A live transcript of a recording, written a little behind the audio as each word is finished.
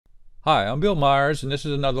Hi, I'm Bill Myers, and this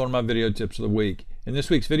is another one of my video tips of the week. In this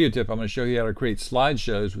week's video tip, I'm going to show you how to create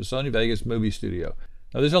slideshows with Sony Vegas Movie Studio.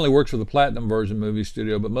 Now, this only works with the Platinum version Movie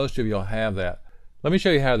Studio, but most of you will have that. Let me show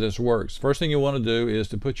you how this works. First thing you want to do is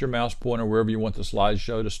to put your mouse pointer wherever you want the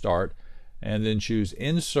slideshow to start, and then choose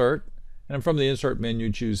Insert, and from the Insert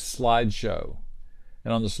menu, choose Slideshow.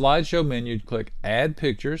 And on the Slideshow menu, click Add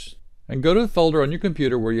Pictures, and go to the folder on your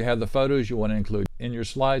computer where you have the photos you want to include in your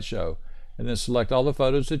slideshow. And then select all the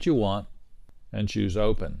photos that you want and choose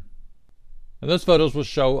Open. And those photos will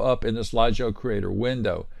show up in the Slideshow Creator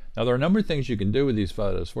window. Now, there are a number of things you can do with these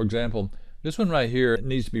photos. For example, this one right here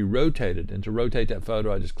needs to be rotated, and to rotate that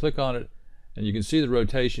photo, I just click on it, and you can see the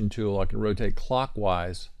rotation tool. I can rotate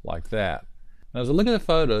clockwise like that. Now, as I look at the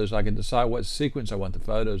photos, I can decide what sequence I want the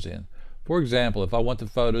photos in. For example, if I want the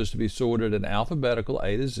photos to be sorted in alphabetical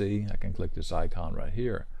A to Z, I can click this icon right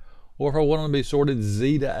here. Or if I want them to be sorted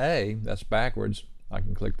Z to A, that's backwards, I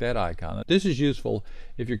can click that icon. This is useful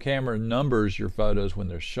if your camera numbers your photos when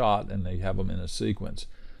they're shot and they have them in a sequence.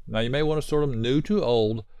 Now, you may want to sort them new to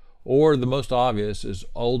old, or the most obvious is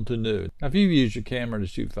old to new. Now, if you've used your camera to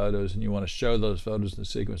shoot photos and you want to show those photos in the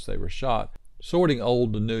sequence they were shot, sorting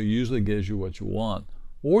old to new usually gives you what you want.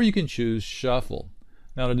 Or you can choose Shuffle.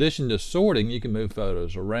 Now, in addition to sorting, you can move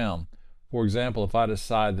photos around. For example, if I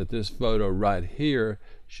decide that this photo right here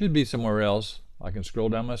should be somewhere else, I can scroll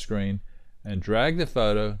down my screen and drag the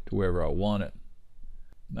photo to wherever I want it.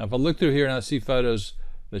 Now, if I look through here and I see photos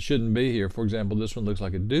that shouldn't be here, for example, this one looks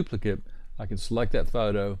like a duplicate, I can select that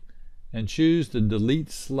photo and choose the Delete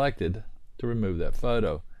Selected to remove that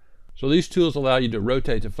photo. So these tools allow you to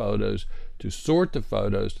rotate the photos, to sort the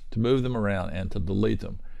photos, to move them around, and to delete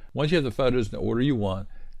them. Once you have the photos in the order you want,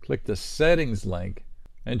 click the Settings link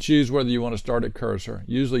and choose whether you want to start at cursor.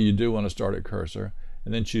 Usually you do want to start at cursor,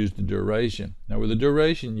 and then choose the duration. Now, with the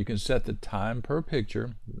duration, you can set the time per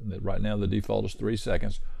picture. Right now the default is 3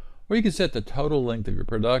 seconds. Or you can set the total length of your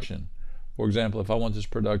production. For example, if I want this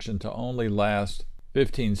production to only last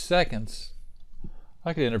 15 seconds,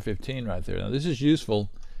 I could enter 15 right there. Now, this is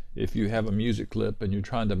useful if you have a music clip and you're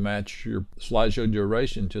trying to match your slideshow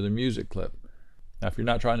duration to the music clip. Now, if you're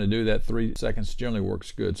not trying to do that, 3 seconds generally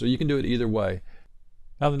works good. So you can do it either way.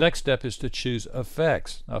 Now, the next step is to choose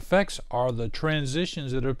Effects. Now, effects are the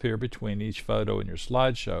transitions that appear between each photo in your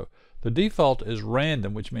slideshow. The default is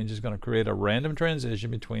random, which means it's going to create a random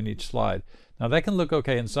transition between each slide. Now, that can look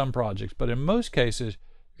okay in some projects, but in most cases,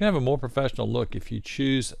 you can have a more professional look if you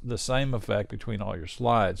choose the same effect between all your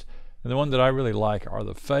slides. And the one that I really like are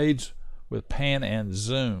the fades with pan and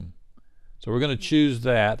zoom. So we're going to choose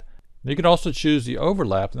that. You can also choose the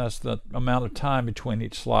overlap, and that's the amount of time between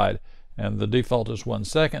each slide. And the default is 1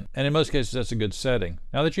 second, and in most cases that's a good setting.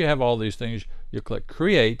 Now that you have all these things, you click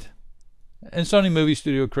Create, and Sony Movie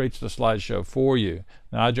Studio creates the slideshow for you.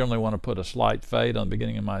 Now, I generally want to put a slight fade on the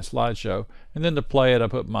beginning of my slideshow, and then to play it, I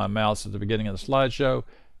put my mouse at the beginning of the slideshow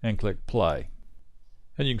and click Play.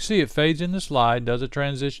 And you can see it fades in the slide, does a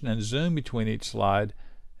transition and zoom between each slide,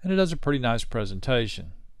 and it does a pretty nice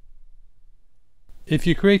presentation. If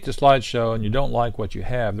you create the slideshow and you don't like what you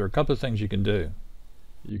have, there are a couple of things you can do.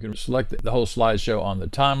 You can select the whole slideshow on the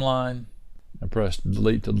timeline and press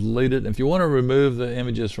Delete to delete it. If you want to remove the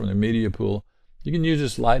images from the media pool, you can use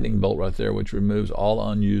this lightning bolt right there, which removes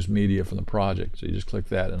all unused media from the project. So you just click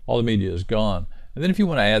that and all the media is gone. And then if you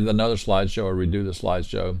want to add another slideshow or redo the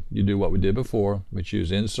slideshow, you do what we did before. We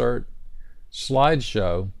choose Insert,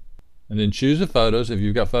 Slideshow, and then choose the photos. If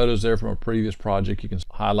you've got photos there from a previous project, you can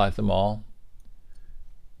highlight them all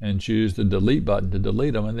and choose the Delete button to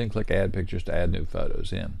delete them, and then click Add Pictures to add new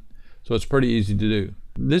photos in. So it's pretty easy to do.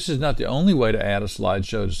 This is not the only way to add a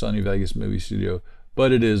slideshow to Sony Vegas Movie Studio,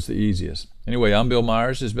 but it is the easiest. Anyway, I'm Bill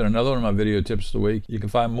Myers. This has been another one of my video tips of the week. You can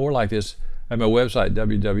find more like this at my website,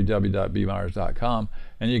 www.bmyers.com,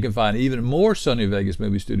 and you can find even more Sony Vegas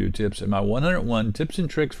Movie Studio tips in my 101 Tips and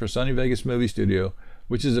Tricks for Sony Vegas Movie Studio,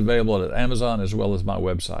 which is available at Amazon as well as my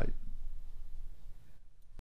website.